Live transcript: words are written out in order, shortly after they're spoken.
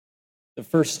The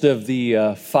first of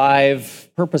the five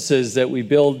purposes that we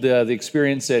build the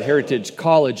experience at Heritage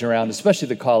College around, especially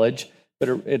the college, but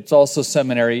it's also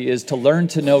seminary, is to learn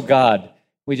to know God.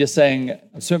 We just sang,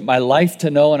 I've spent my life to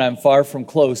know, and I'm far from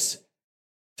close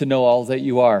to know all that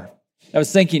you are. I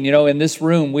was thinking, in this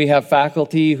room, we have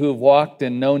faculty who have walked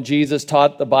and known Jesus,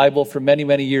 taught the Bible for many,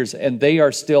 many years, and they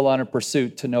are still on a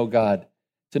pursuit to know God,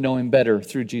 to know Him better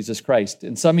through Jesus Christ.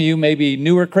 And some of you may be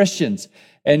newer Christians,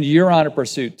 and you're on a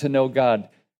pursuit to know God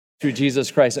through Jesus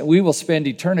Christ. And we will spend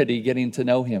eternity getting to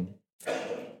know Him.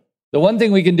 The one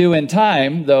thing we can do in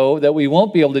time, though, that we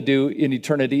won't be able to do in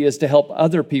eternity is to help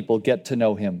other people get to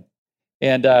know Him.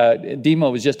 And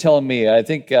Dima was just telling me, I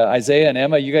think Isaiah and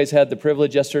Emma, you guys had the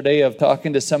privilege yesterday of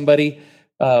talking to somebody,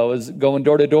 was going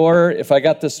door to door, if I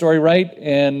got the story right,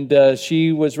 and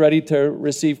she was ready to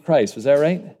receive Christ. Was that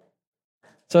right?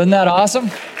 So isn't that awesome?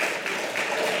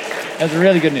 That's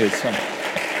really good news.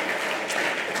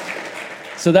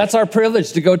 So that's our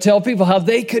privilege, to go tell people how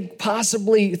they could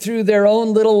possibly, through their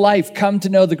own little life, come to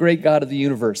know the great God of the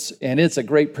universe. And it's a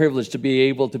great privilege to be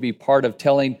able to be part of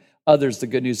telling others the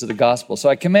good news of the gospel. So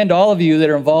I commend all of you that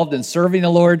are involved in serving the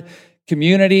Lord,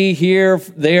 community, here,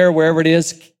 there, wherever it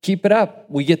is. Keep it up.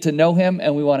 We get to know Him,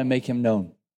 and we want to make Him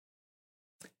known.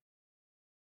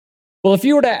 Well, if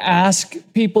you were to ask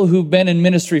people who've been in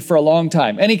ministry for a long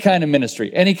time, any kind of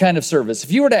ministry, any kind of service,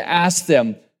 if you were to ask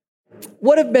them,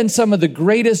 what have been some of the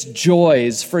greatest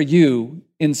joys for you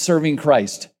in serving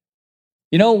Christ?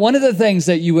 One of the things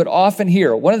that you would often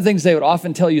hear, one of the things they would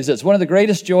often tell you is this: one of the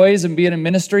greatest joys in being in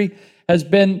ministry has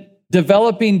been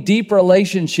developing deep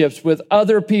relationships with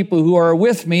other people who are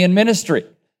with me in ministry.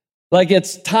 Like,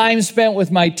 it's time spent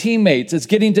with my teammates. It's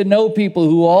getting to know people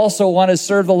who also want to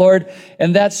serve the Lord.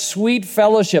 And that sweet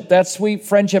fellowship, that sweet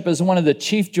friendship is one of the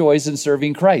chief joys in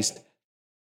serving Christ.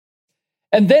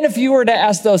 And then if you were to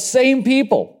ask those same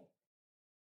people,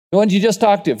 the ones you just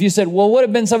talked to, if you said, well, what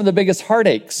have been some of the biggest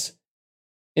heartaches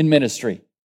in ministry?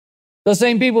 Those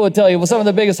same people would tell you, well, some of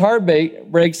the biggest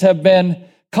heartbreaks have been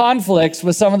conflicts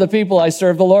with some of the people I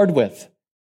serve the Lord with.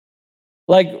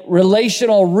 Like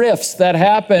relational rifts that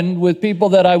happened with people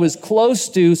that I was close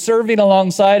to, serving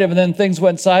alongside of, and then things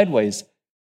went sideways.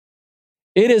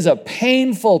 It is a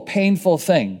painful, painful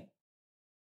thing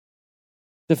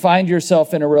to find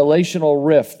yourself in a relational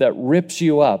rift that rips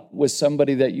you up with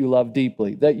somebody that you love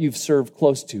deeply, that you've served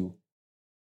close to.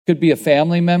 Could be a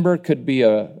family member, could be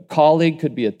a colleague,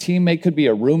 could be a teammate, could be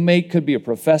a roommate, could be a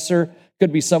professor,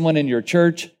 could be someone in your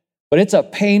church. But it's a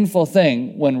painful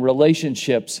thing when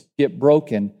relationships get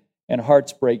broken and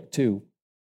hearts break too.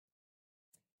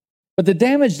 But the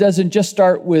damage doesn't just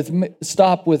stop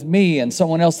with me and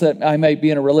someone else that I might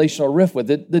be in a relational rift with.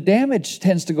 The damage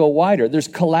tends to go wider. There's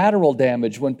collateral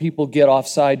damage when people get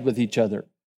offside with each other.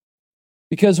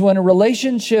 Because when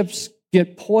relationships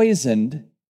get poisoned,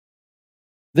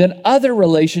 then other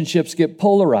relationships get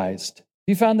polarized.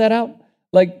 You found that out?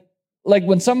 Like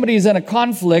when somebody's in a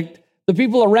conflict, the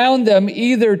people around them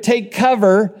either take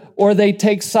cover or they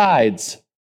take sides.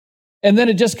 And then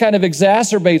it just kind of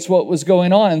exacerbates what was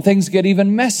going on, and things get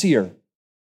even messier.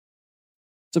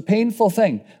 It's a painful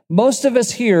thing. Most of us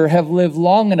here have lived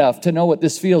long enough to know what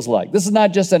this feels like. This is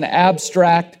not just an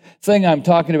abstract thing I'm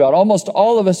talking about. Almost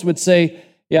all of us would say,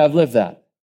 yeah, I've lived that.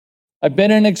 I've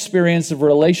been in an experience of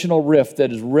relational rift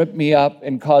that has ripped me up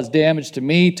and caused damage to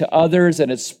me, to others,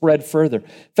 and it's spread further.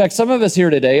 In fact, some of us here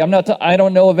today, I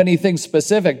don't know of anything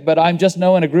specific, but I'm just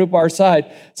knowing a group our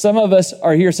side. Some of us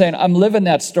are here saying, I'm living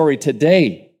that story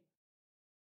today.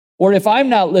 Or if I'm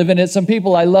not living it, some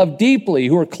people I love deeply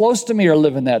who are close to me are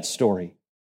living that story.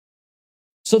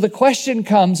 So the question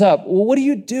comes up, well, what do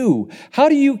you do? How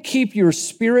do you keep your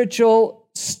spiritual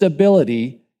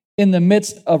stability in the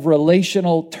midst of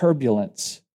relational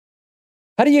turbulence?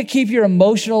 How do you keep your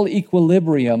emotional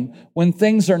equilibrium when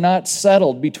things are not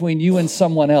settled between you and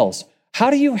someone else?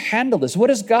 How do you handle this? What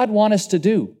does God want us to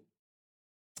do?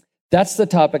 That's the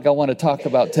topic I want to talk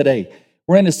about today.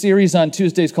 We're in a series on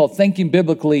Tuesdays called Thinking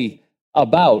Biblically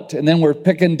About, and then we're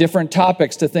picking different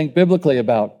topics to think biblically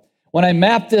about. When I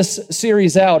mapped this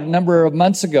series out a number of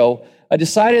months ago, I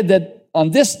decided that on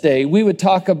this day we would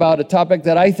talk about a topic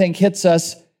that I think hits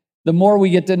us the more we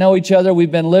get to know each other.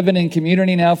 We've been living in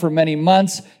community now for many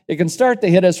months. It can start to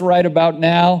hit us right about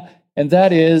now, and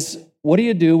that is, what do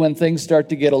you do when things start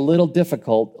to get a little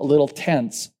difficult, a little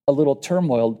tense, a little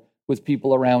turmoil with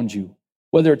people around you?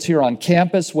 Whether it's here on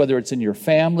campus, whether it's in your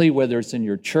family, whether it's in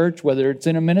your church, whether it's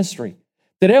in a ministry.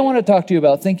 Today I want to talk to you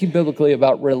about thinking biblically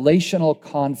about relational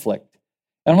conflict.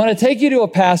 And I want to take you to a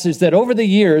passage that over the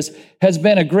years has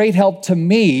been a great help to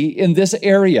me in this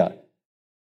area.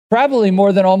 Probably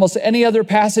more than almost any other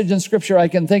passage in Scripture I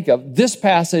can think of. This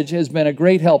passage has been a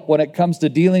great help when it comes to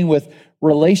dealing with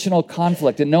relational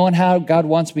conflict and knowing how God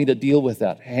wants me to deal with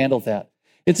that, handle that.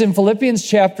 It's in Philippians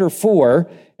chapter 4,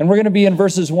 and we're going to be in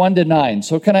verses 1 to 9.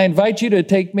 So can I invite you to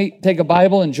take a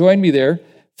Bible and join me there?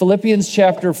 Philippians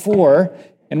chapter 4,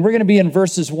 and we're going to be in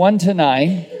verses 1 to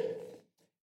 9.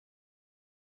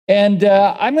 And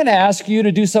I'm going to ask you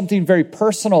to do something very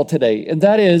personal today, and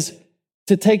that is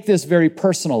to take this very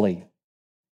personally.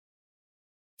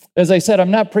 As I said,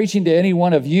 I'm not preaching to any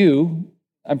one of you.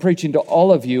 I'm preaching to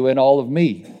all of you and all of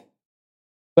me.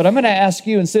 But I'm going to ask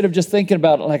you, instead of just thinking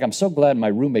about, like, I'm so glad my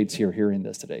roommate's here hearing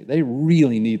this today. They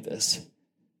really need this.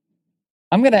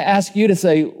 I'm going to ask you to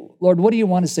say, Lord, what do you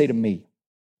want to say to me?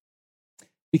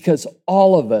 Because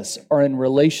all of us are in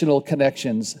relational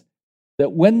connections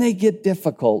that when they get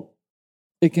difficult,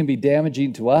 it can be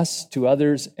damaging to us, to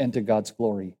others, and to God's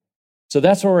glory. So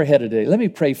that's where we're headed today. Let me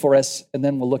pray for us, and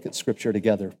then we'll look at Scripture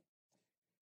together.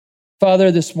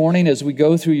 Father, this morning as we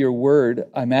go through your word,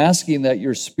 I'm asking that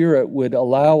your Spirit would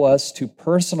allow us to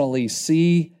personally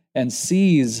see and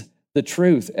seize the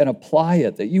truth and apply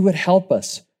it, that you would help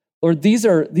us. Lord, these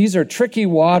are tricky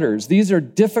waters. These are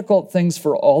difficult things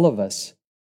for all of us.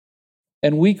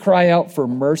 And we cry out for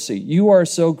mercy. You are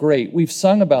so great. We've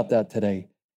sung about that today.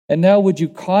 And now would you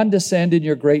condescend in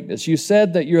your greatness? You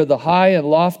said that you're the high and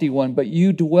lofty one, but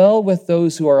you dwell with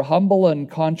those who are humble and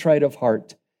contrite of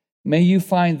heart. May you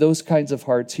find those kinds of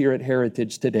hearts here at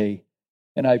Heritage today.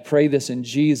 And I pray this in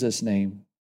Jesus' name.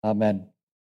 Amen.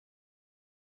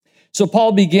 So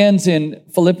Paul begins in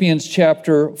Philippians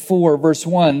chapter 4, verse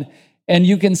 1, and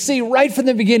you can see right from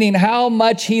the beginning how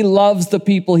much he loves the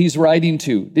people he's writing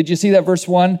to. Did you see that verse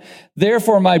 1?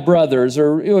 Therefore, my brothers,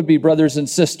 or it would be brothers and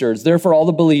sisters, therefore all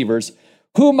the believers,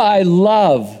 whom I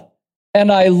love and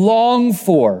I long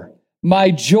for,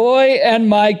 my joy and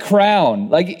my crown.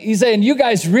 Like he's saying, you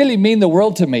guys really mean the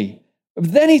world to me.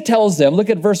 But then he tells them, look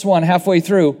at verse 1 halfway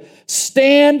through,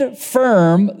 stand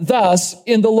firm thus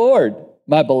in the Lord,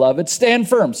 my beloved, stand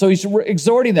firm. So he's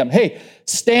exhorting them, hey,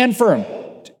 stand firm.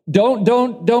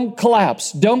 Don't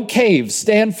collapse. Don't cave.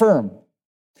 Stand firm.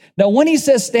 Now, when he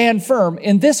says stand firm,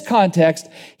 in this context,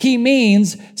 he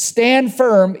means stand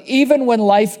firm even when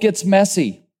life gets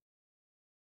messy,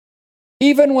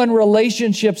 even when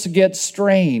relationships get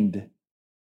strained,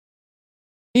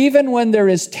 even when there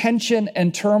is tension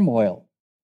and turmoil.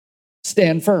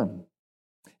 Stand firm.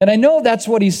 And I know that's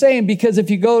what he's saying because if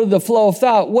you go to the flow of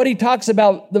thought, what he talks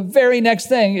about, the very next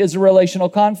thing is a relational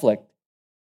conflict.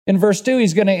 In verse 2,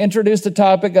 he's going to introduce the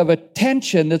topic of a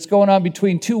tension that's going on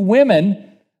between two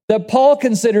women that Paul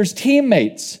considers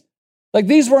teammates. Like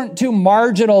these weren't two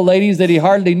marginal ladies that he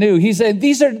hardly knew. He said,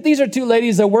 these are two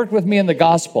ladies that worked with me in the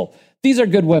gospel. These are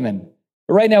good women.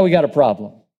 But right now we got a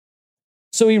problem.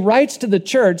 So he writes to the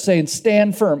church saying,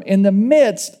 stand firm in the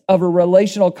midst of a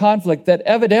relational conflict that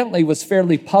evidently was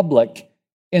fairly public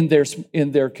in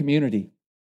their community.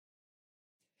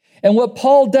 And what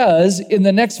Paul does in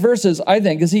the next verses, I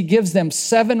think, is he gives them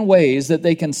 7 ways that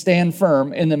they can stand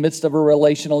firm in the midst of a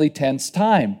relationally tense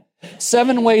time.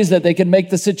 7 ways that they can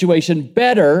make the situation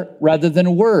better rather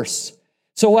than worse.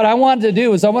 So what I wanted to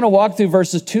do is I want to walk through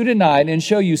verses 2 to 9 and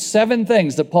show you 7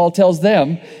 things that Paul tells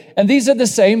them. And these are the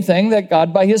same thing that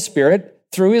God by his Spirit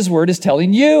through his word is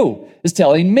telling you, is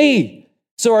telling me.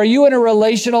 So are you in a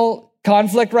relational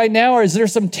conflict right now, or is there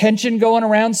some tension going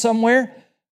around somewhere?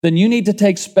 Then you need to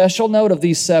take special note of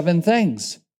these 7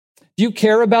 things. Do you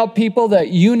care about people that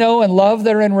you know and love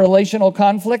that are in relational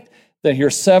conflict? Then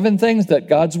here's 7 things that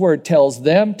God's word tells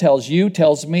them, tells you,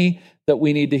 tells me that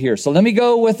we need to hear. So let me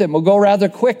go with it. We'll go rather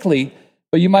quickly,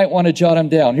 but you might want to jot them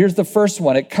down. Here's the first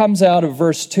one. It comes out of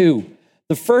verse 2.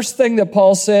 The first thing that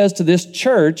Paul says to this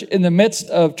church in the midst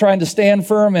of trying to stand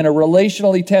firm in a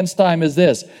relationally tense time is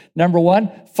this. Number 1,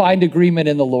 find agreement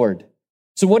in the Lord.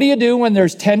 So what do you do when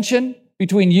there's tension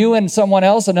between you and someone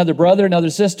else, another brother, another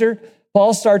sister?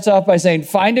 Paul starts off by saying,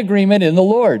 find agreement in the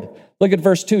Lord. Look at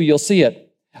verse 2, you'll see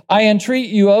it. I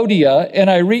entreat Euodia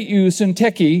and I entreat you,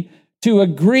 Syntyche, to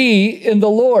agree in the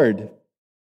Lord.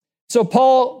 So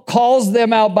Paul calls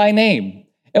them out by name.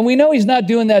 And we know he's not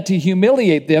doing that to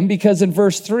humiliate them because in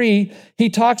verse 3, he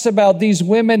talks about these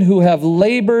women who have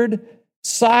labored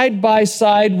side by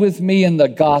side with me in the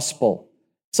gospel.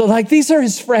 So like these are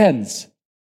his friends.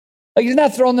 Like he's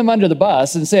not throwing them under the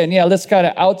bus and saying, yeah, let's kind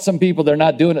of out some people. They're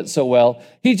not doing it so well.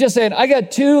 He's just saying, I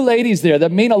got 2 ladies there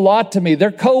that mean a lot to me.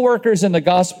 They're co-workers in the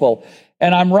gospel.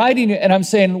 And I'm writing and I'm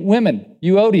saying, women,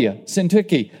 Euodia,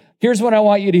 Syntyche, here's what I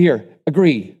want you to hear.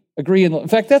 Agree. In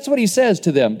fact, that's what he says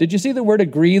to them. Did you see the word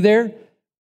agree there?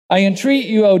 I entreat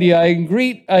Euodia,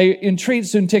 I entreat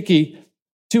Syntyche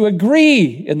To agree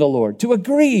in the Lord. To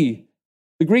agree.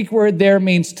 The Greek word there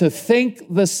means to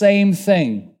think the same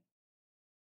thing.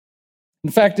 In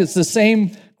fact, it's the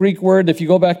same Greek word. If you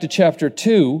go back to chapter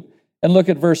 2 and look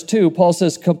at verse 2, Paul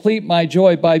says, complete my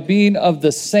joy by being of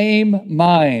the same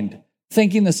mind,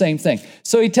 thinking the same thing.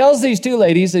 So he tells these two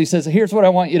ladies, he says, here's what I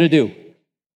want you to do.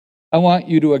 I want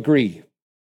you to agree.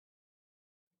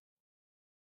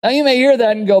 Now you may hear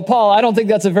that and go, Paul, I don't think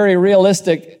that's a very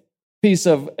realistic piece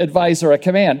of advice or a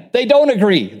command. They don't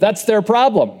agree. That's their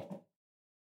problem.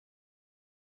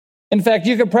 In fact,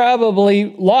 you could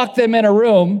probably lock them in a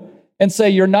room and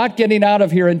say, you're not getting out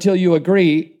of here until you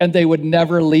agree, and they would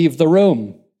never leave the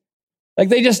room. Like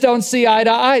they just don't see eye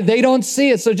to eye. They don't see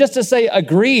it. So just to say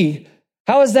agree,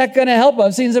 how is that going to help them?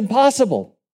 It seems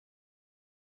impossible.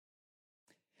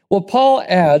 Well, Paul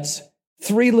adds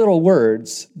 3 little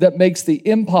words that makes the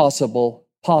impossible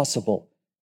possible.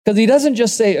 Because he doesn't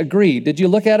just say agree. Did you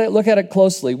look at it? Look at it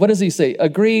closely. What does he say?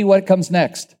 Agree, what comes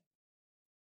next?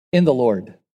 In the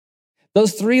Lord.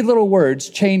 Those 3 little words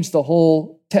change the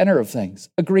whole tenor of things.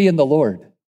 Agree in the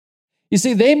Lord. You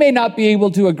see, they may not be able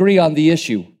to agree on the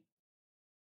issue.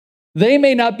 They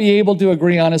may not be able to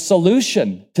agree on a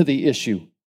solution to the issue.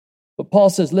 But Paul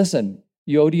says, listen,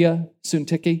 Euodia,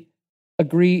 Syntyche,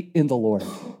 agree in the Lord.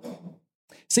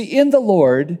 See, in the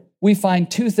Lord, we find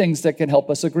 2 things that can help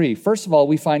us agree. First of all,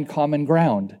 we find common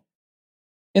ground.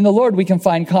 In the Lord, we can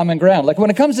find common ground. Like when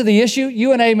it comes to the issue,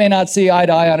 you and I may not see eye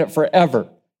to eye on it forever.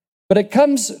 But it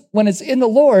comes when it's in the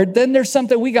Lord, then there's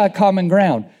something we got common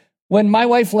ground. When my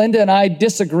wife Linda and I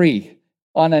disagree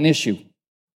on an issue,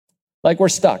 like we're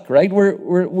stuck, right?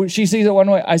 She sees it one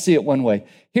way, I see it one way.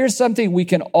 Here's something we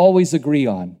can always agree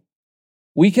on.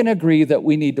 We can agree that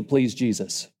we need to please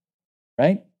Jesus,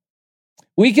 right?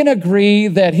 We can agree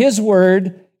that his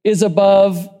word is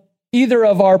above either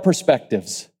of our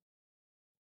perspectives.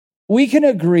 We can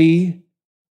agree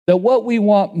that what we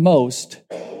want most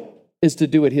is to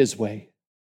do it his way.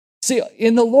 See,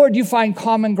 in the Lord, you find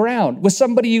common ground with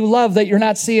somebody you love that you're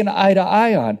not seeing eye to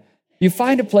eye on. You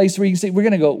find a place where you can say, we're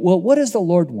going to go, well, what does the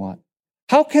Lord want?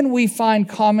 How can we find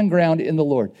common ground in the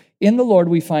Lord? In the Lord,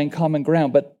 we find common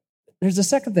ground, but there's a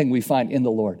second thing we find in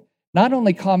the Lord. Not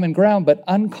only common ground, but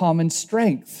uncommon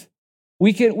strength.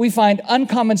 We find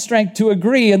uncommon strength to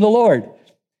agree in the Lord.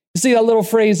 You see that little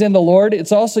phrase in the Lord?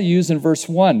 It's also used in verse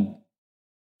 1.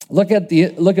 Look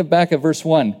back at verse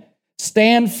 1.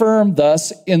 Stand firm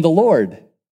thus in the Lord.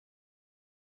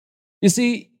 You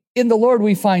see, in the Lord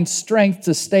we find strength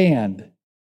to stand.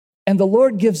 And the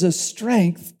Lord gives us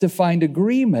strength to find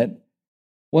agreement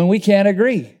when we can't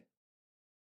agree.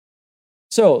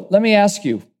 So let me ask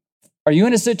you, are you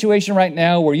in a situation right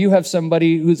now where you have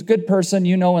somebody who's a good person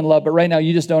you know and love, but right now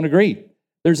you just don't agree?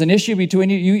 There's an issue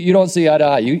between you. You don't see eye to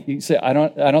eye. You say, I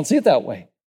don't see it that way.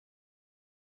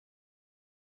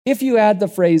 If you add the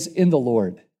phrase in the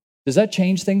Lord, does that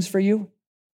change things for you?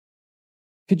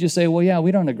 Could you say, well, yeah,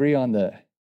 we don't agree on the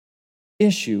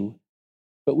issue,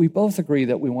 but we both agree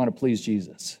that we want to please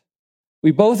Jesus.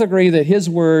 We both agree that his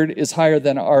word is higher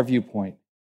than our viewpoint.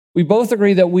 We both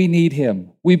agree that we need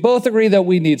him. We both agree that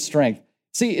we need strength.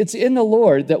 See, it's in the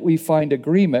Lord that we find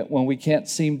agreement when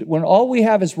when all we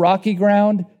have is rocky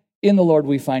ground, in the Lord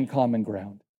we find common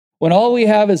ground. When all we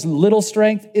have is little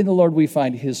strength, in the Lord we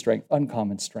find his strength,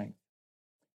 uncommon strength.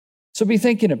 So be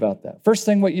thinking about that. First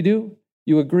thing what you do,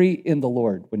 you agree in the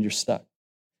Lord when you're stuck.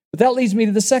 But that leads me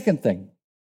to the second thing.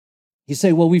 You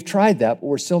say, well, we've tried that, but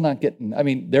we're still not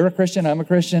getting, they're a Christian, I'm a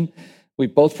Christian. We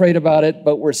both prayed about it,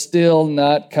 but we're still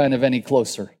not kind of any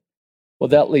closer. Well,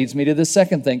 that leads me to the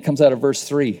second thing. It comes out of verse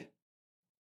 3.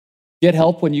 Get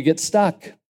help when you get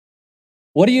stuck.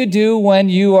 What do you do when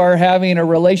you are having a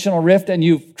relational rift and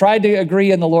you've tried to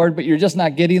agree in the Lord, but you're just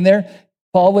not getting there?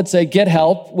 Paul would say, get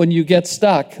help when you get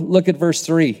stuck. Look at verse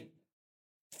 3.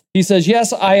 He says,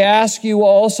 yes, I ask you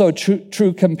also,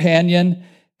 true companion,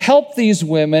 help these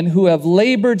women who have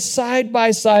labored side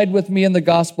by side with me in the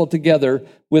gospel together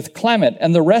with Clement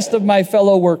and the rest of my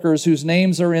fellow workers whose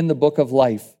names are in the book of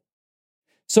life.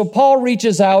 So Paul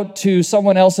reaches out to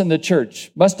someone else in the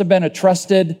church, must have been a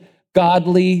trusted,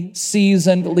 godly,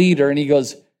 seasoned leader, and he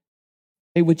goes,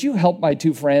 hey, would you help my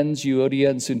 2 friends, Euodia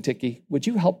and Syntyche? Would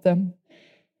you help them?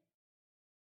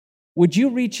 Would you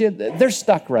reach in? They're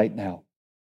stuck right now.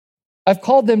 I've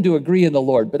called them to agree in the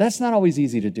Lord, but that's not always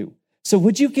easy to do. So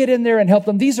would you get in there and help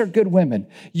them? These are good women.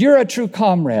 You're a true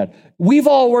comrade. We've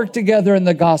all worked together in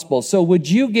the gospel. So would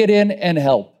you get in and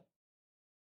help?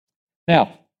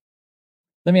 Now,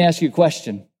 let me ask you a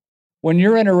question. When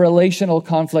you're in a relational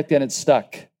conflict and it's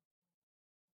stuck,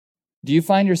 do you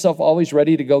find yourself always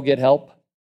ready to go get help?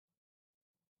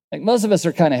 Like most of us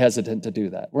are kind of hesitant to do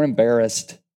that. We're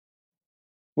embarrassed.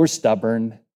 We're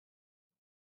stubborn.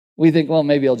 We think, well,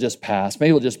 maybe it'll just pass. Maybe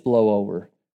it'll just blow over.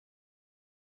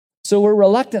 So we're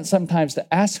reluctant sometimes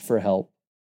to ask for help.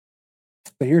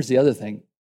 But here's the other thing.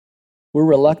 We're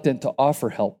reluctant to offer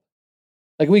help.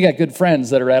 Like we got good friends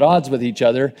that are at odds with each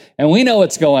other, and we know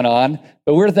what's going on,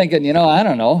 but we're thinking, I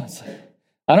don't know.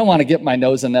 I don't want to get my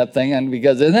nose in that thing, and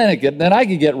then I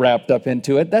could get wrapped up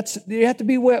into it. You have to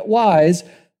be wise,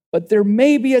 but there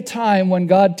may be a time when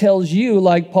God tells you,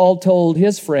 like Paul told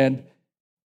his friend,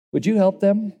 would you help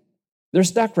them? They're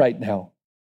stuck right now.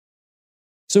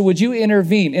 So would you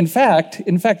intervene? In fact,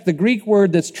 the Greek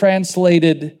word that's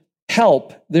translated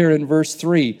help there in verse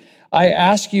 3, I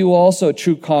ask you also,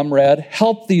 true comrade,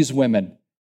 help these women.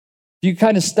 If you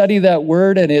kind of study that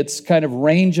word and its kind of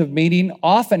range of meaning,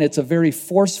 often it's a very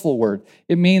forceful word.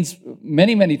 It means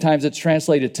many, many times it's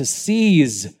translated to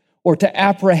seize or to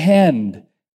apprehend.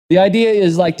 The idea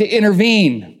is like to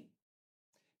intervene.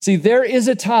 See, there is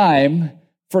a time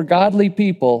for godly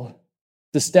people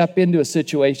to step into a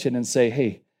situation and say,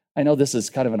 hey, I know this is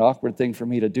kind of an awkward thing for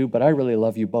me to do, but I really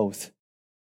love you both.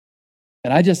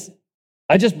 And I just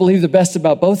believe the best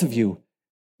about both of you.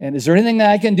 And is there anything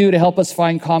that I can do to help us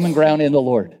find common ground in the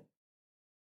Lord?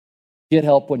 Get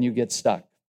help when you get stuck.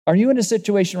 Are you in a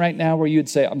situation right now where you'd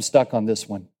say, I'm stuck on this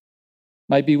one?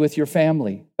 Might be with your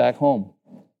family back home.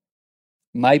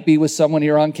 Might be with someone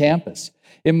here on campus.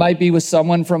 It might be with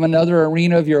someone from another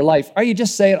arena of your life. Are you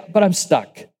just saying, but I'm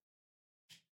stuck?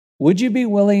 Would you be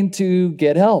willing to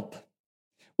get help?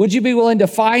 Would you be willing to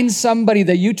find somebody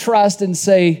that you trust and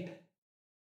say,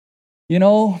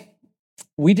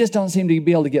 we just don't seem to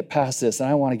be able to get past this, and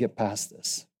I want to get past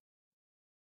this?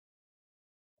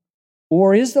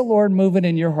 Or is the Lord moving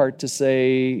in your heart to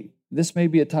say, this may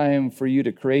be a time for you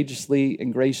to courageously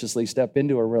and graciously step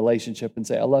into a relationship and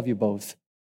say, I love you both.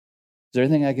 Is there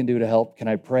anything I can do to help? Can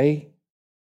I pray?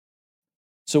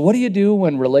 So what do you do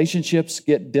when relationships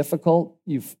get difficult?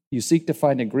 You seek to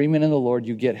find agreement in the Lord.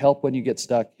 You get help when you get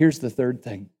stuck. Here's the third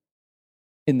thing.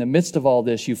 In the midst of all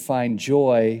this, you find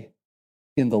joy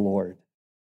in the Lord.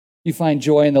 You find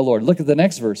joy in the Lord. Look at the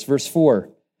next verse, verse 4.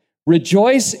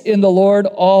 Rejoice in the Lord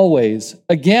always.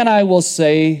 Again, I will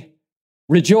say,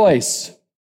 rejoice.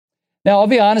 Now, I'll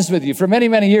be honest with you. For many,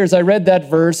 many years, I read that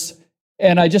verse,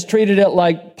 and I just treated it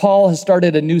like Paul has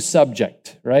started a new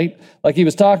subject, right? Like he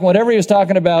was talking, whatever he was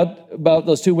talking about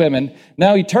those two women.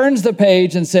 Now he turns the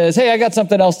page and says, hey, I got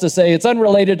something else to say. It's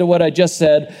unrelated to what I just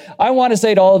said. I want to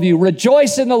say to all of you,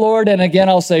 rejoice in the Lord. And again,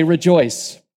 I'll say,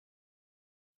 rejoice.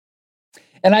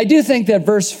 And I do think that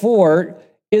verse 4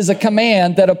 is a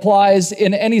command that applies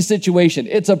in any situation.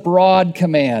 It's a broad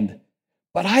command.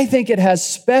 But I think it has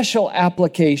special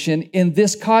application in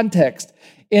this context.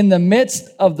 In the midst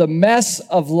of the mess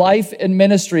of life and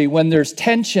ministry, when there's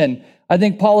tension, I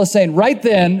think Paul is saying, right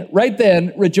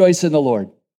then, rejoice in the Lord.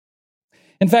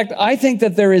 In fact, I think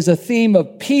that there is a theme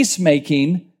of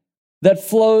peacemaking that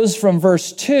flows from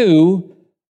verse 2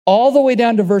 all the way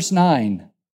down to verse 9.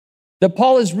 That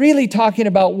Paul is really talking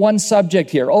about one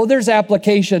subject here. Oh, there's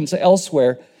applications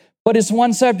elsewhere, but it's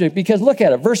one subject because look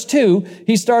at it. Verse 2,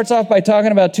 he starts off by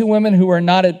talking about two women who are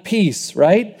not at peace,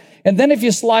 right? And then if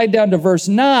you slide down to verse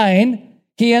 9,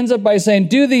 he ends up by saying,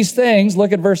 do these things,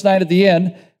 look at verse 9 at the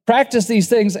end, practice these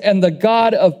things, and the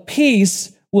God of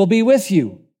peace will be with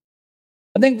you.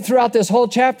 I think throughout this whole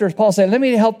chapter, Paul saying, let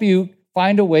me help you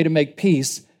find a way to make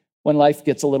peace when life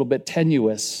gets a little bit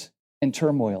tenuous and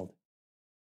turmoiled.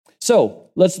 So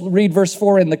let's read verse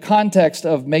 4 in the context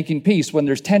of making peace when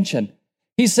there's tension.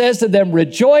 He says to them,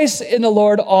 rejoice in the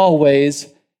Lord always.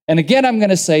 And again, I'm going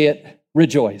to say it,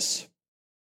 rejoice.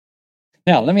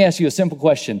 Now, let me ask you a simple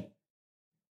question.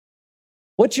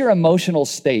 What's your emotional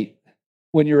state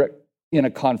when you're in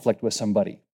a conflict with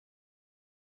somebody?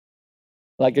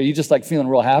 Like, are you just like feeling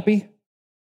real happy?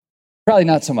 Probably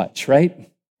not so much, right? In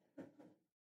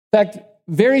fact,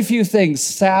 very few things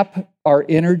sap our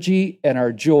energy and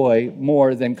our joy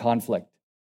more than conflict.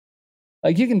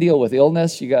 Like you can deal with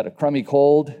illness, you got a crummy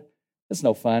cold, it's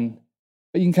no fun,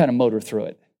 but you can kind of motor through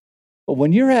it. But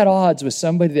when you're at odds with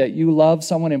somebody that you love,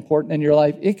 someone important in your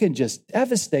life, it can just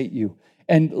devastate you.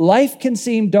 And life can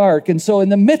seem dark. And so in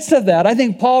the midst of that, I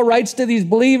think Paul writes to these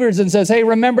believers and says, hey,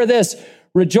 remember this,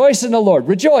 rejoice in the Lord,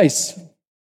 rejoice.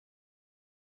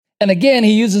 And again,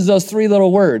 he uses those three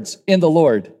little words, in the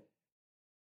Lord.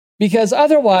 Because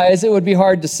otherwise, it would be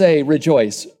hard to say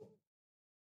rejoice.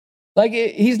 Like,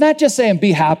 he's not just saying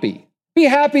be happy. Be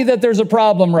happy that there's a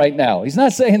problem right now. He's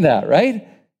not saying that, right?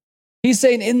 He's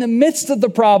saying in the midst of the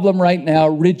problem right now,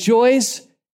 rejoice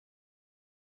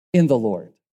in the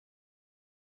Lord.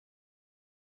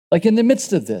 Like in the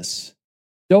midst of this,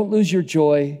 don't lose your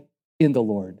joy in the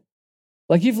Lord.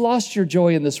 Like you've lost your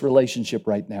joy in this relationship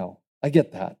right now. I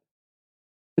get that.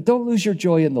 But don't lose your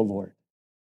joy in the Lord.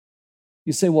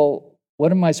 You say, well,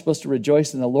 what am I supposed to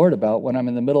rejoice in the Lord about when I'm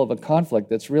in the middle of a conflict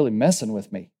that's really messing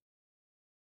with me?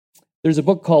 There's a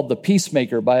book called The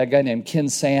Peacemaker by a guy named Ken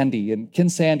Sande, and Ken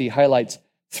Sande highlights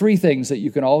 3 things that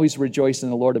you can always rejoice in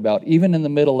the Lord about, even in the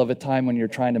middle of a time when you're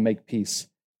trying to make peace.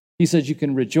 He says you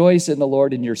can rejoice in the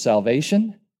Lord in your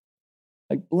salvation.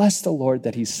 Like, bless the Lord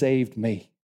that he saved me.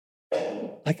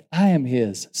 Like, I am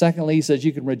his. Secondly, he says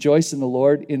you can rejoice in the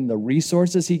Lord in the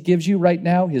resources he gives you right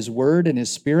now, his word and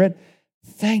his spirit.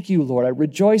 Thank you, Lord. I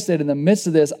rejoice that in the midst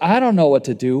of this, I don't know what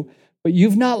to do, but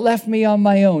you've not left me on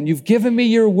my own. You've given me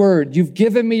your word. You've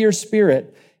given me your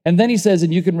spirit. And then he says,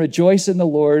 and you can rejoice in the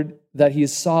Lord that he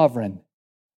is sovereign.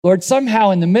 Lord,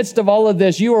 somehow in the midst of all of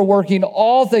this, you are working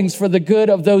all things for the good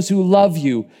of those who love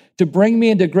you, to bring me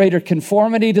into greater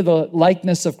conformity to the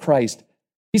likeness of Christ.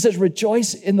 He says,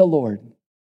 rejoice in the Lord.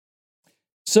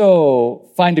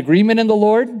 So find agreement in the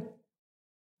Lord.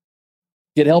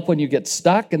 Get help when you get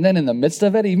stuck. And then in the midst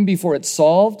of it, even before it's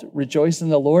solved, rejoice in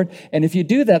the Lord. And if you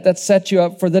do that, that sets you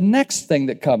up for the next thing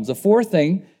that comes. The 4th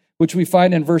thing, which we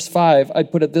find in verse 5,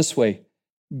 I'd put it this way.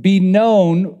 Be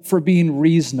known for being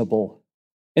reasonable.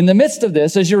 In the midst of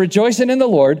this, as you're rejoicing in the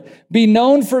Lord, be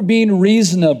known for being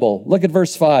reasonable. Look at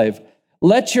verse 5.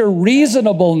 Let your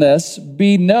reasonableness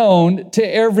be known to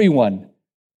everyone.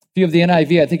 If you have the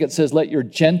NIV, I think it says, let your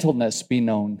gentleness be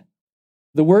known.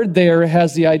 The word there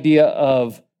has the idea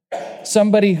of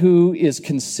somebody who is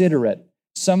considerate,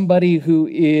 somebody who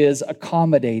is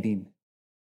accommodating.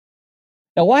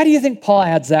 Now, why do you think Paul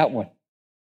adds that one?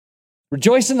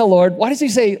 Rejoice in the Lord. Why does he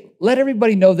say, let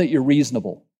everybody know that you're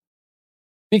reasonable?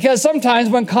 Because sometimes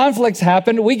when conflicts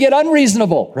happen, we get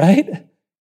unreasonable, right?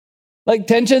 Like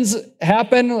tensions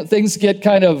happen, things get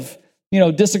kind of,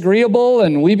 disagreeable,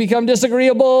 and we become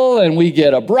disagreeable, and we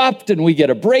get abrupt, and we get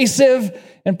abrasive.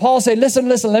 And Paul said, listen,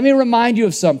 let me remind you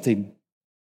of something.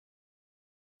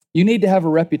 You need to have a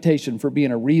reputation for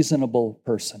being a reasonable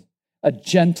person, a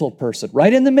gentle person,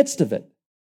 right in the midst of it.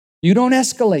 You don't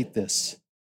escalate this.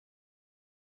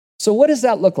 So what does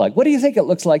that look like? What do you think it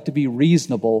looks like to be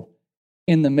reasonable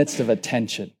in the midst of a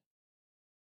tension?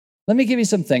 Let me give you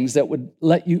some things that would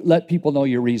let people know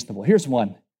you're reasonable. Here's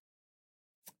one.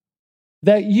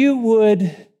 That you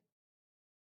would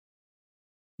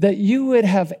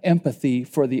have empathy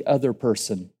for the other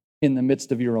person in the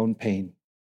midst of your own pain.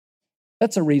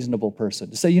 That's a reasonable person.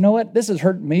 To say, you know what, this is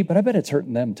hurting me, but I bet it's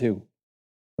hurting them too.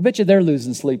 I bet you they're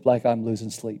losing sleep like I'm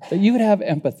losing sleep. That you would have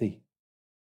empathy.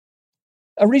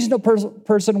 A reasonable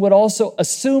person would also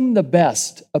assume the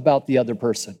best about the other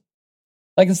person.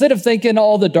 Like instead of thinking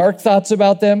all the dark thoughts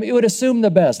about them, it would assume the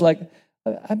best. Like,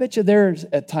 I bet you they're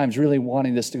at times really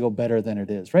wanting this to go better than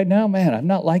it is. Right now, man, I'm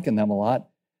not liking them a lot,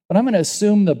 but I'm going to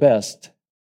assume the best.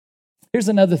 Here's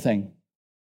another thing.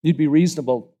 You'd be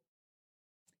reasonable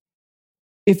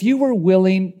if you were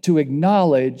willing to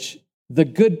acknowledge the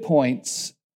good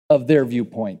points of their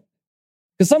viewpoint.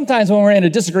 Because sometimes when we're in a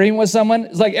disagreement with someone,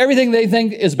 it's like everything they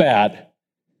think is bad.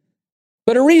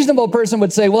 But a reasonable person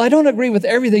would say, well, I don't agree with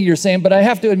everything you're saying, but I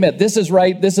have to admit, this is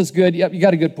right, this is good. Yep, you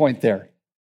got a good point there.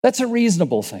 That's a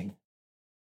reasonable thing.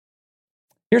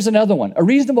 Here's another one. A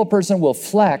reasonable person will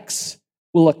flex,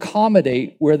 will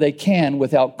accommodate where they can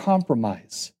without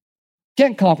compromise.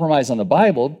 Can't compromise on the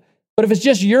Bible, but if it's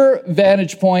just your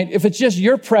vantage point, if it's just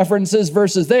your preferences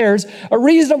versus theirs, a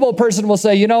reasonable person will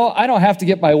say, I don't have to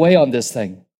get my way on this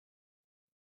thing.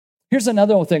 Here's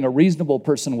another thing a reasonable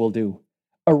person will do.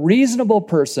 A reasonable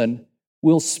person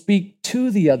will speak to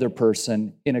the other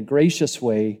person in a gracious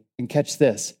way, and catch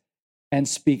this, and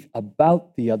speak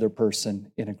about the other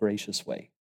person in a gracious way.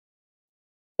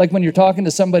 Like when you're talking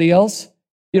to somebody else,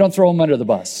 you don't throw them under the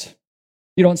bus.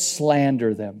 You don't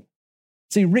slander them.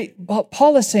 See,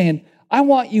 Paul is saying, I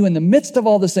want you in the midst of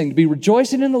all this thing to be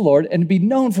rejoicing in the Lord and to be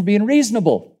known for being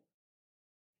reasonable.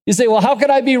 You say, well, how can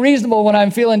I be reasonable when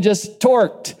I'm feeling just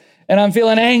torqued and I'm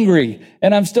feeling angry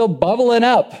and I'm still bubbling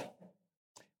up?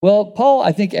 Well, Paul,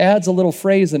 I think, adds a little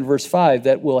phrase in verse 5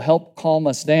 that will help calm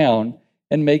us down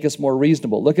and make us more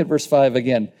reasonable. Look at verse 5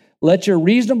 again. Let your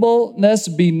reasonableness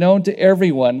be known to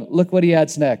everyone. Look what he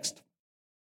adds next.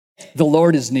 The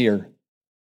Lord is near.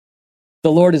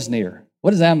 The Lord is near.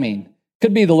 What does that mean?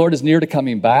 Could be the Lord is near to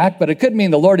coming back, but it could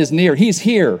mean the Lord is near. He's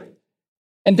here.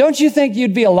 And don't you think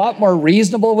you'd be a lot more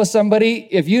reasonable with somebody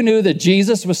if you knew that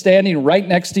Jesus was standing right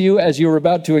next to you as you were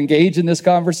about to engage in this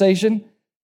conversation?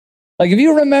 Like if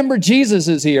you remember Jesus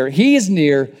is here, he's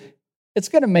near, it's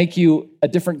going to make you a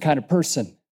different kind of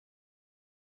person.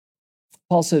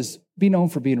 Paul says, be known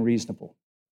for being reasonable.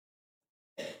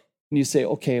 And you say,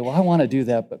 okay, well, I want to do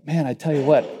that, but man, I tell you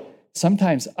what,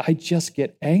 sometimes I just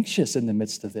get anxious in the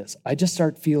midst of this. I just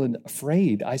start feeling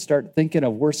afraid. I start thinking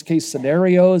of worst case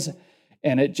scenarios,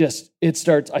 and I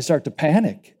start to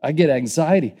panic. I get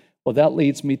anxiety. Well, that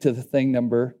leads me to the thing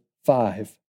number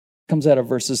 5. Comes out of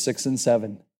verses 6 and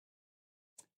 7.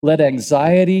 Let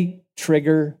anxiety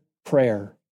trigger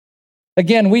prayer.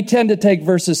 Again, we tend to take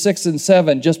verses 6 and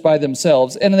 7 just by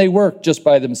themselves, and they work just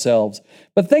by themselves.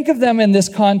 But think of them in this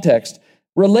context.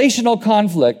 Relational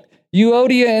conflict.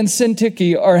 Euodia and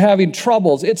Syntyche are having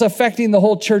troubles. It's affecting the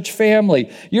whole church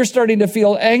family. You're starting to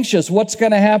feel anxious. What's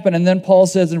going to happen? And then Paul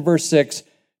says in verse 6,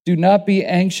 do not be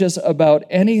anxious about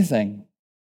anything,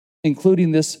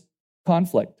 including this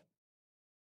conflict.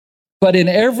 But in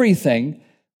everything,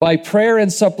 by prayer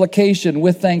and supplication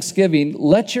with thanksgiving,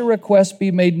 let your requests be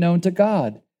made known to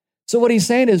God. So what he's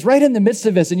saying is right in the midst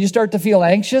of this and you start to feel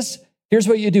anxious, here's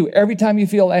what you do. Every time you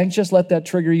feel anxious, let that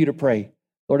trigger you to pray.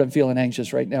 Lord, I'm feeling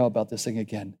anxious right now about this thing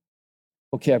again.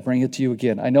 Okay, I bring it to you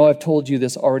again. I know I've told you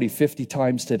this already 50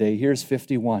 times today. Here's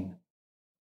 51.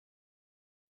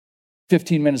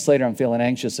 15 minutes later, I'm feeling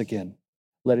anxious again.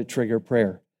 Let it trigger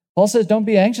prayer. Paul says, don't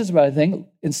be anxious about anything.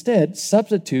 Instead,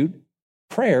 substitute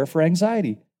prayer for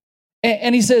anxiety.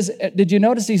 And he says, did you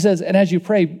notice he says, and as you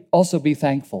pray, also be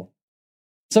thankful.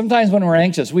 Sometimes when we're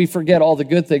anxious, we forget all the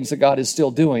good things that God is still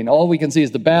doing. All we can see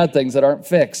is the bad things that aren't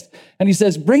fixed. And he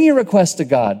says, bring your requests to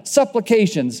God,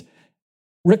 supplications,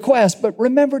 requests, but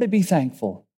remember to be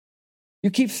thankful.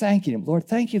 You keep thanking him. Lord,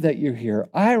 thank you that you're here.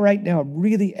 I right now am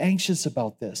really anxious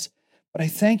about this, but I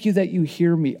thank you that you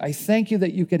hear me. I thank you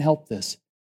that you can help this.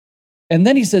 And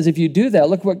then he says, if you do that,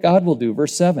 look what God will do.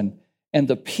 Verse 7, and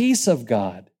the peace of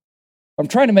God. I'm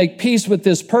trying to make peace with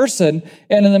this person,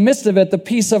 and in the midst of it, the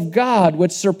peace of God,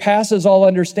 which surpasses all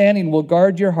understanding, will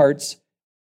guard your hearts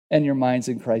and your minds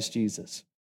in Christ Jesus.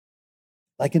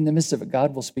 Like in the midst of it,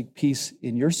 God will speak peace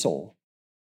in your soul,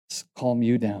 calm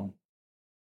you down.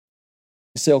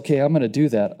 You say, okay, I'm going to do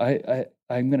that.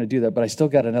 I'm going to do that, but I still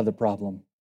got another problem.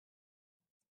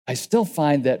 I still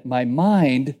find that my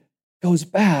mind goes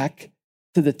back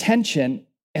to the tension,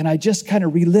 and I just kind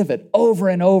of relive it over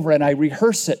and over, and I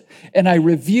rehearse it, and I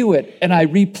review it, and I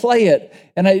replay it,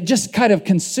 and it just kind of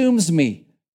consumes me.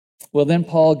 Well, then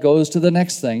Paul goes to the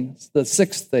next thing. The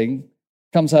 6th thing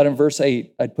comes out in verse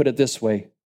 8. I'd put it this way.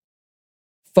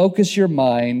 Focus your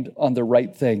mind on the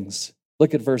right things.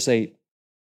 Look at verse 8.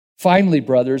 Finally,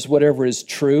 brothers, whatever is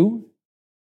true,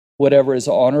 whatever is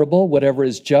honorable, whatever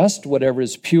is just, whatever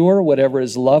is pure, whatever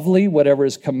is lovely, whatever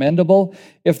is commendable,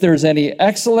 if there's any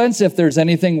excellence, if there's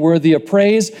anything worthy of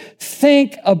praise,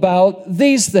 think about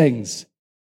these things.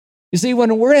 You see,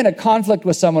 when we're in a conflict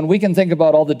with someone, we can think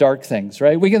about all the dark things,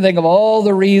 right? We can think of all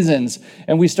the reasons,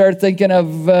 and we start thinking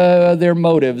of their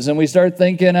motives, and we start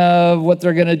thinking of what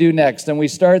they're going to do next, and we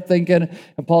start thinking,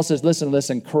 and Paul says,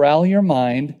 listen, corral your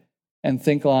mind and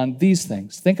think on these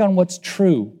things. Think on what's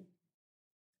true,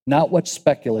 not what's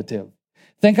speculative.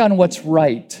 Think on what's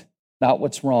right, not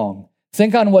what's wrong.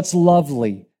 Think on what's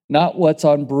lovely, not what's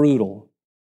on brutal.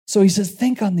 So he says,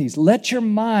 think on these. Let your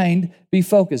mind be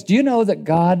focused. Do you know that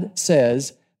God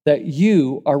says that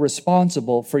you are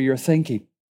responsible for your thinking?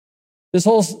 This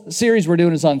whole series we're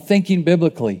doing is on thinking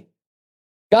biblically.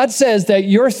 God says that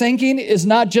your thinking is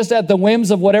not just at the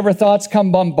whims of whatever thoughts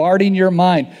come bombarding your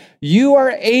mind. You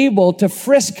are able to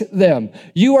frisk them.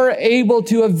 You are able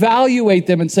to evaluate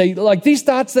them and say, like, these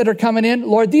thoughts that are coming in,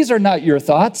 Lord, these are not your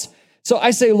thoughts. So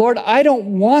I say, Lord, I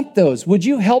don't want those. Would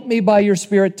you help me by your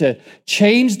Spirit to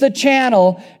change the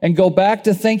channel and go back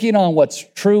to thinking on what's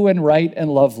true and right and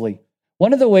lovely?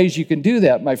 One of the ways you can do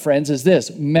that, my friends, is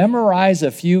this. Memorize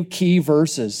a few key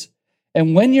verses.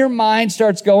 And when your mind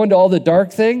starts going to all the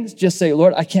dark things, just say,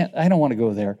 Lord, I don't want to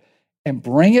go there. And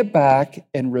bring it back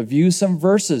and review some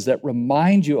verses that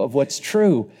remind you of what's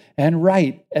true and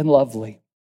right and lovely.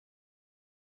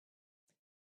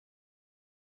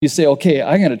 You say, okay,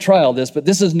 I'm going to try all this, but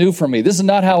this is new for me. This is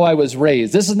not how I was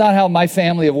raised. This is not how my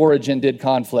family of origin did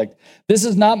conflict. This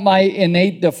is not my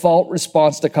innate default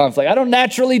response to conflict. I don't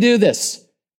naturally do this.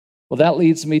 Well, that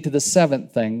leads me to the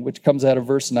 7th thing, which comes out of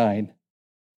verse 9.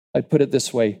 I'd put it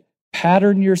this way.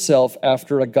 Pattern yourself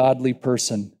after a godly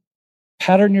person.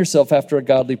 Pattern yourself after a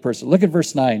godly person. Look at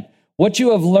verse 9. What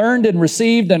you have learned and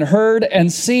received and heard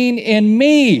and seen in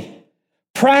me,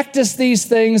 practice these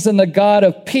things and the God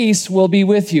of peace will be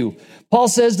with you. Paul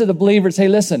says to the believers, hey,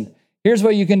 listen, here's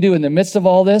what you can do in the midst of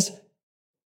all this.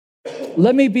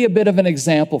 Let me be a bit of an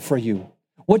example for you.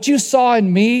 What you saw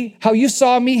in me, how you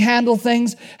saw me handle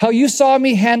things, how you saw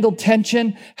me handle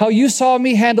tension, how you saw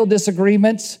me handle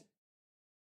disagreements.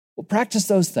 Well, practice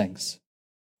those things,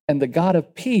 and the God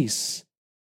of peace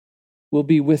will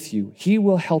be with you. He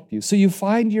will help you. So you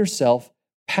find yourself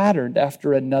patterned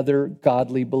after another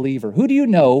godly believer. Who do you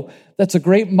know that's a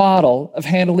great model of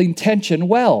handling tension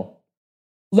well?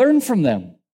 Learn from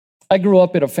them. I grew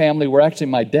up in a family where actually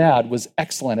my dad was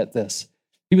excellent at this.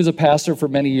 He was a pastor for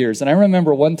many years. And I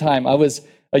remember one time I was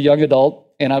a young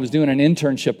adult and I was doing an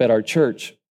internship at our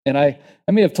church. And I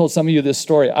may have told some of you this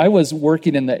story. I was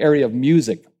working in the area of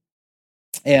music.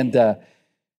 And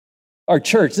our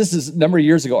church, this is a number of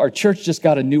years ago, our church just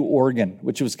got a new organ,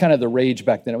 which was kind of the rage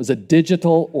back then. It was a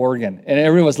digital organ. And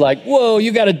everyone was like, whoa,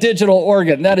 you got a digital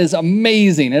organ. That is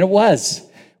amazing. And it was.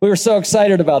 We were so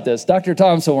excited about this. Dr.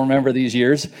 Thompson will remember these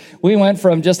years. We went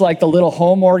from just like the little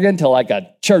home organ to like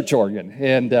a church organ.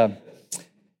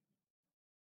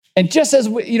 And just as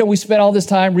we spent all this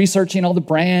time researching all the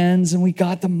brands, and we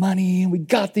got the money, and we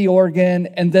got the organ,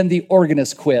 and then the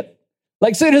organist quit.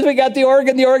 Like, as soon as we got the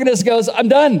organist goes, I'm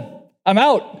done. I'm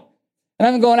out. And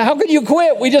I'm going, how could you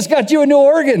quit? We just got you a new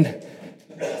organ.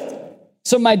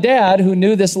 So my dad, who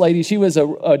knew this lady, she was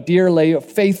a dear lady, a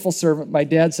faithful servant. My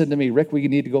dad said to me, Rick, we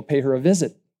need to go pay her a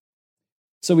visit.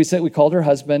 So we called her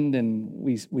husband, and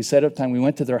we set up time. We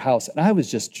went to their house, and I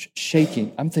was just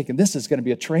shaking. I'm thinking, this is going to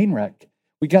be a train wreck.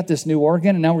 We got this new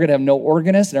organ, and now we're going to have no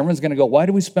organist, and everyone's going to go, why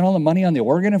do we spend all the money on the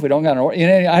organ if we don't got an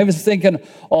organ? I was thinking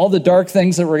all the dark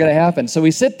things that were going to happen. So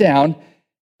we sit down,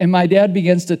 and my dad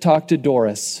begins to talk to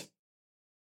Doris.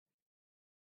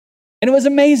 And it was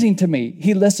amazing to me.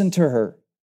 He listened to her.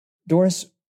 Doris,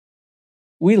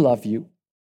 we love you.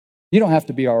 You don't have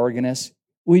to be our organist.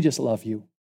 We just love you.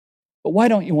 But why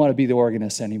don't you want to be the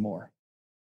organist anymore?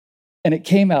 And it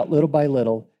came out little by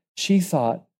little. She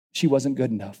thought she wasn't good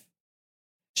enough.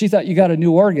 She thought, you got a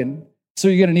new organ, so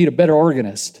you're going to need a better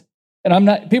organist.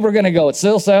 And people are going to go, it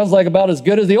still sounds like about as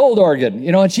good as the old organ.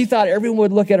 And she thought everyone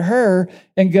would look at her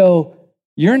and go,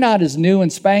 you're not as new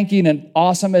and spanking and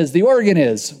awesome as the organ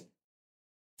is.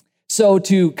 So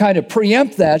to kind of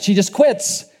preempt that, she just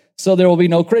quits, so there will be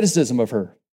no criticism of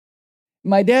her.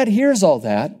 My dad hears all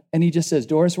that, and he just says,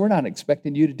 Doris, we're not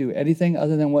expecting you to do anything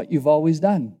other than what you've always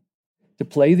done, to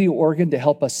play the organ, to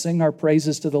help us sing our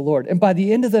praises to the Lord. And by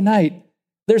the end of the night,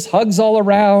 there's hugs all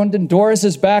around, and Doris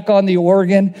is back on the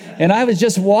organ, and I was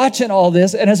just watching all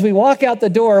this, and as we walk out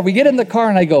the door, we get in the car,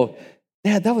 and I go,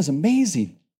 Dad, that was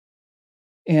amazing.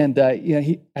 And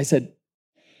I said,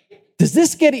 does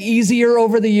this get easier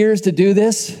over the years to do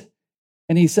this?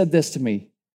 And he said this to me.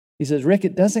 He says, Rick,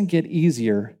 it doesn't get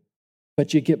easier,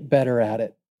 but you get better at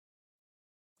it.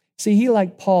 See, he,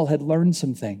 like Paul, had learned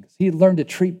some things. He had learned to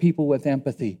treat people with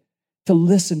empathy, to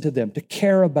listen to them, to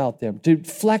care about them, to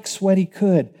flex when he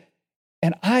could.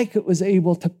 And I was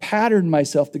able to pattern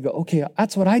myself to go, okay,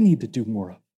 that's what I need to do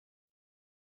more of.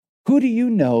 Who do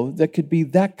you know that could be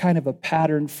that kind of a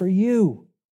pattern for you?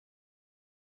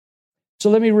 So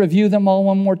let me review them all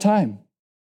one more time.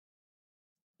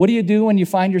 What do you do when you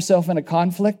find yourself in a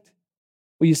conflict?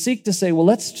 Well, you seek to say, well,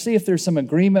 let's see if there's some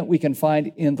agreement we can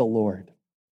find in the Lord.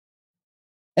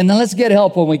 And then let's get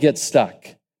help when we get stuck.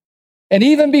 And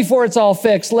even before it's all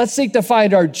fixed, let's seek to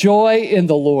find our joy in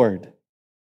the Lord.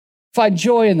 Find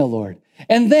joy in the Lord.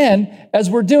 And then,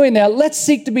 as we're doing that, let's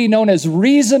seek to be known as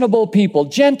reasonable people,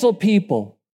 gentle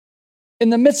people, in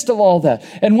the midst of all that.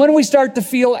 And when we start to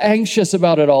feel anxious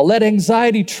about it all, let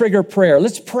anxiety trigger prayer.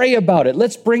 Let's pray about it.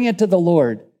 Let's bring it to the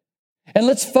Lord. And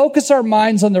let's focus our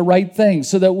minds on the right things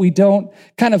so that we don't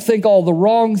kind of think all the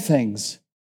wrong things.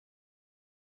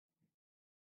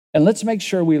 And let's make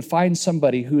sure we find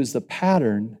somebody who is the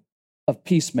pattern of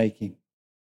peacemaking.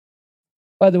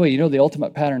 By the way, the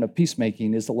ultimate pattern of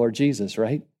peacemaking is the Lord Jesus,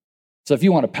 right? So if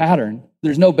you want a pattern,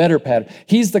 there's no better pattern.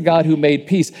 He's the God who made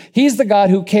peace. He's the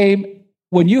God who came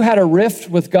when you had a rift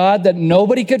with God that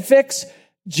nobody could fix.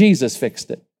 Jesus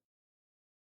fixed it.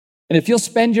 And if you'll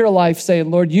spend your life saying,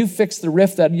 Lord, you fixed the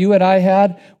rift that you and I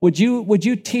had, would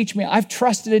you teach me? I've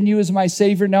trusted in you as my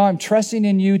Savior. Now I'm trusting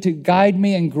in you to guide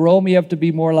me and grow me up to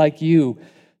be more like you,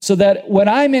 so that when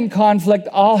I'm in conflict,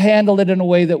 I'll handle it in a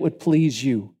way that would please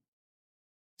you.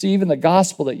 See, even the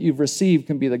gospel that you've received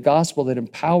can be the gospel that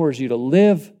empowers you to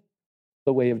live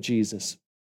the way of Jesus.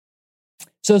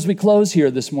 So as we close here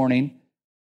this morning,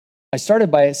 I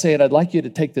started by saying I'd like you to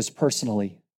take this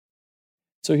personally.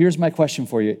 So here's my question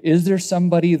for you. Is there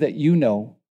somebody that you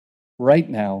know right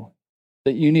now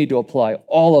that you need to apply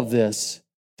all of this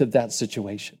to that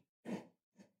situation?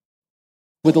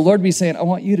 Would the Lord be saying, I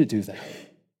want you to do that?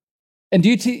 And do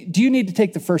you need to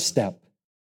take the first step?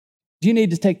 Do you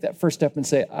need to take that first step and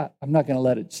say, I'm not going to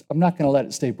let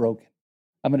it stay broken.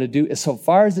 I'm going to do, so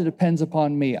far as it depends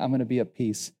upon me, I'm going to be at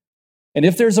peace. And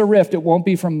if there's a rift, it won't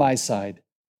be from my side.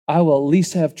 I will at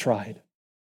least have tried. I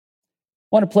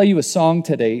want to play you a song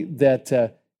today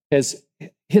that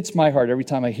hits my heart every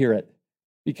time I hear it,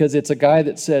 because it's a guy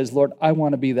that says, Lord, I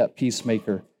want to be that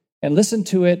peacemaker. And listen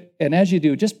to it, and as you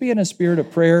do, just be in a spirit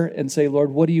of prayer and say,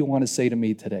 Lord, what do you want to say to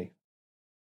me today?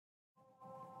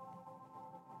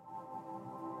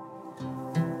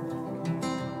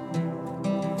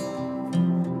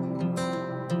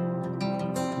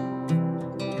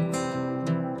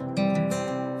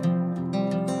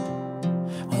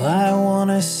 Well, I want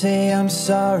to say I'm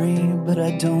sorry, but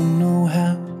I don't know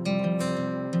how.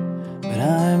 But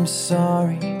I'm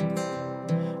sorry,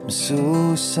 I'm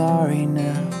so sorry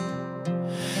now.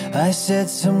 I said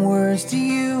some words to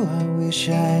you I wish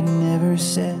I'd never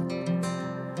said.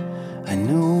 I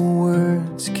know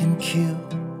words can kill,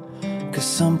 'cause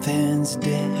something's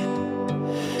dead.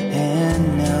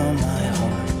 And now my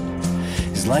heart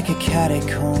is like a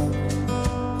catacomb,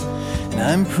 and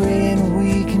I'm praying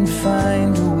we can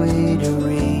find a way to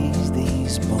raise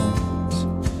these bones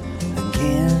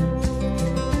again.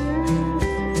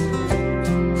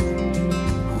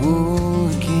 Oh,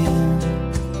 again.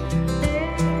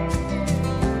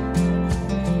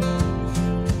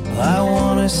 Well, I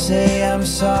want to say I'm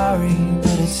sorry,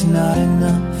 but it's not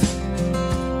enough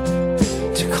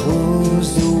to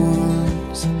close the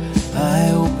wounds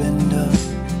I opened up.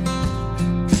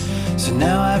 So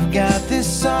now I've got this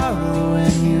sorrow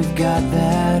and you've got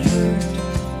that hurt,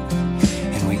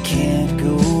 and we can't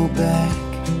go back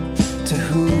to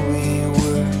who we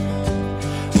were.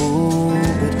 Oh,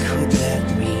 but could that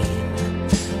mean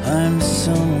I'm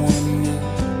someone new?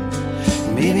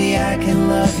 Maybe I can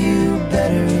love you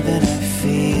better than I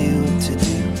failed to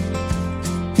do.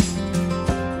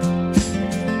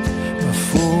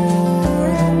 Before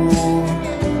the war,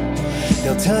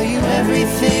 they'll tell you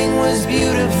everything was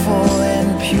beautiful and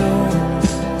pure,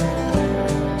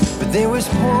 but there was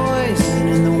poison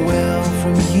in the well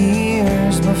from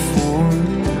years before.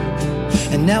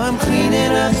 And now I'm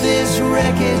cleaning up this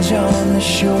wreckage on the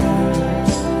shore,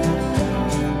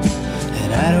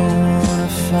 and I don't want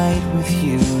to fight with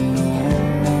you no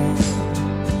more.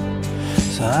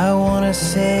 So I want to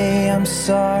say I'm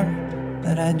sorry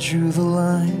that I drew the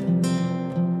line,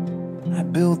 I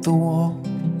built the wall,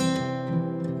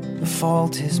 the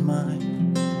fault is mine.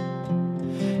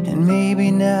 And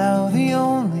maybe now the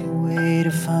only way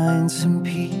to find some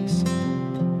peace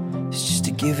is just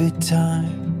to give it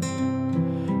time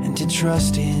and to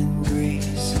trust in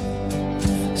grace.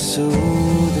 So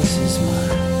this is my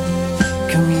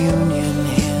communion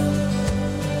hymn.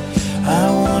 I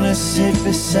want to sit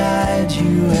beside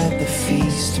you at the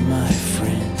feast, my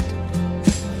friend,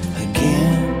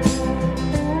 again.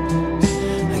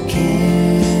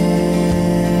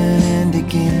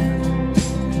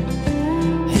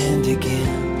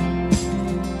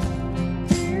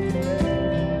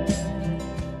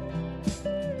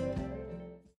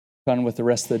 On with the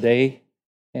rest of the day.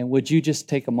 And would you just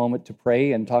take a moment to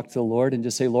pray and talk to the Lord and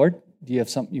just say, Lord, do you have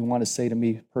something you want to say to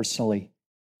me personally?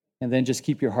 And then just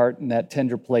keep your heart in that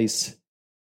tender place.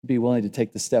 Be willing to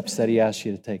take the steps that He asks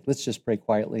you to take. Let's just pray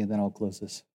quietly and then I'll close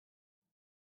this.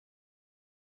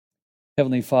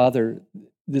 Heavenly Father,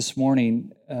 this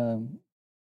morning,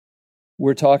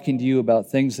 we're talking to you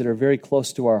about things that are very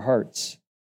close to our hearts.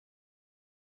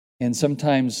 And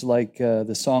sometimes, like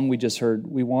the song we just heard,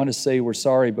 we want to say we're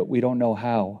sorry, but we don't know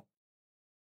how.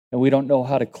 And we don't know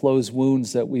how to close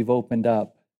wounds that we've opened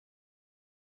up.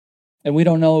 And we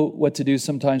don't know what to do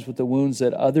sometimes with the wounds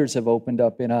that others have opened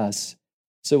up in us.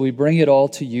 So we bring it all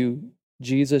to you.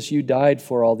 Jesus, you died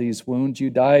for all these wounds. You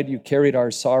died, you carried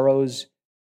our sorrows.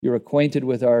 You're acquainted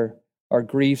with our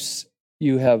griefs.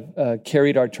 You have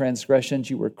carried our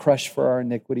transgressions. You were crushed for our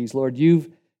iniquities. Lord,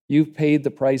 You've paid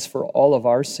the price for all of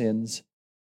our sins.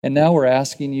 And now we're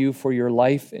asking you for your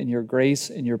life and your grace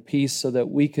and your peace so that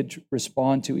we could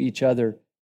respond to each other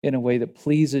in a way that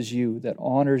pleases you, that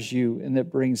honors you, and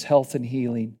that brings health and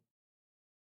healing.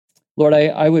 Lord,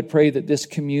 I would pray that this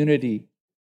community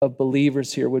of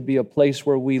believers here would be a place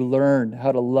where we learn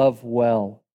how to love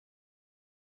well.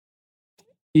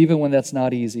 Even when that's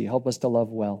not easy, help us to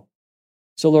love well.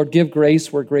 So, Lord, give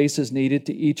grace where grace is needed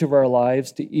to each of our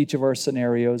lives, to each of our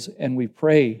scenarios. And we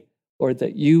pray, Lord,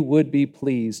 that you would be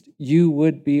pleased, you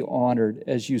would be honored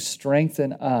as you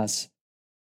strengthen us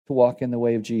to walk in the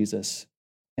way of Jesus.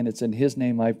 And it's in His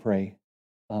name I pray.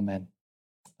 Amen.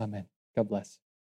 Amen. God bless.